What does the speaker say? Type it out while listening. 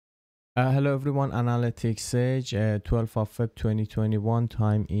Hello everyone, Analyticssage, 12th of Feb 2021.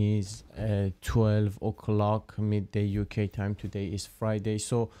 Time is 12 o'clock midday UK time. Today is Friday.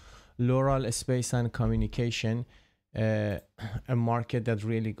 So Loral Space and Communication, a market that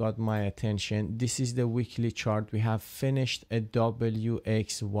really got my attention. This is the weekly chart. We have finished a WXYZ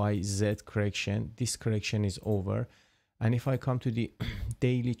correction. This correction is over. And if I come to the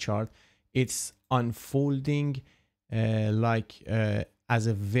daily chart, it's unfolding as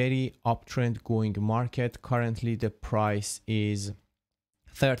a very uptrend going market. Currently the price is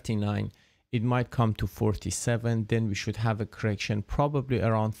 39. It might come to 47, then we should have a correction probably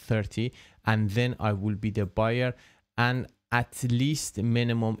around 30, and then I will be the buyer, and at least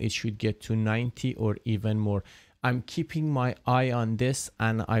minimum it should get to 90 or even more. I'm keeping my eye on this,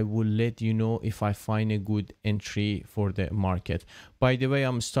 and I will let you know if I find a good entry for the market. By the way,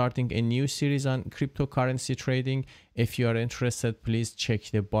 I'm starting a new series on cryptocurrency trading. If you are interested, please check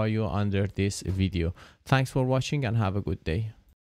the bio under this video. Thanks for watching and have a good day.